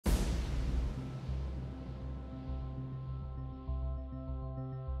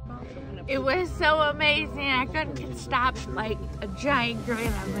It was so amazing. I couldn't stop, like a giant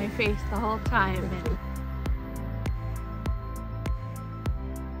grin on my face the whole time.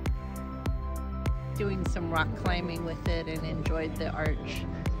 Doing some rock climbing with it and enjoyed the arch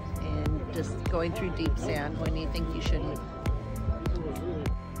and just going through deep sand when you think you shouldn't.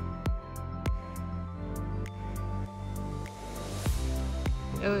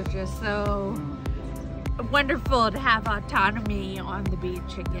 It was just so wonderful to have autonomy on the beach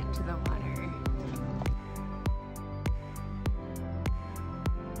and get to the water.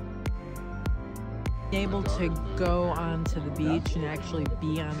 Able to go onto the beach and actually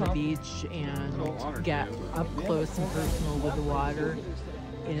be on the beach and get up close and personal with the water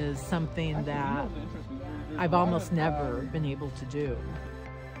is something that I've almost never been able to do.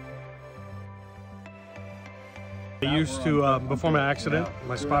 I used to, before my accident,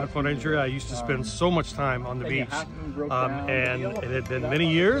 my spinal cord injury, I used to spend so much time on the beach. And it had been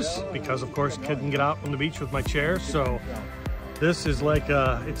many years because, of course, couldn't get out on the beach with my chair. So this is like,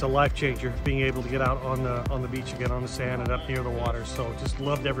 it's a life changer, being able to get out on the beach again, on the sand and up near the water. So just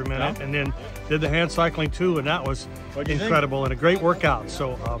loved every minute. And then did the hand cycling too, and that was incredible and a great workout.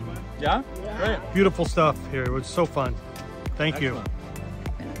 So yeah, great. Beautiful stuff here. It was so fun. Thank you.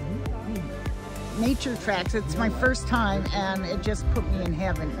 Nature Tracks, it's my first time and it just put me in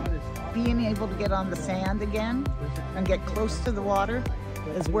heaven. Being able to get on the sand again and get close to the water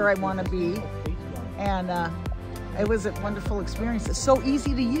is where I want to be. And it was a wonderful experience. It's so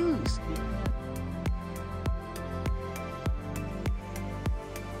easy to use.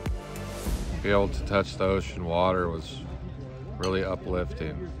 Be able to touch the ocean water was really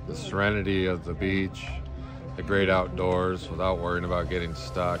uplifting. The serenity of the beach, the great outdoors without worrying about getting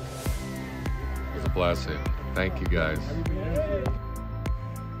stuck. It's a blessing. Thank you guys.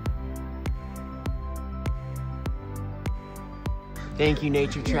 Thank you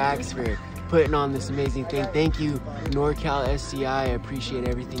Nature Tracks for putting on this amazing thing. Thank you NorCal SCI. I appreciate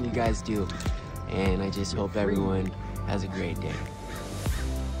everything you guys do. And I just hope everyone has a great day.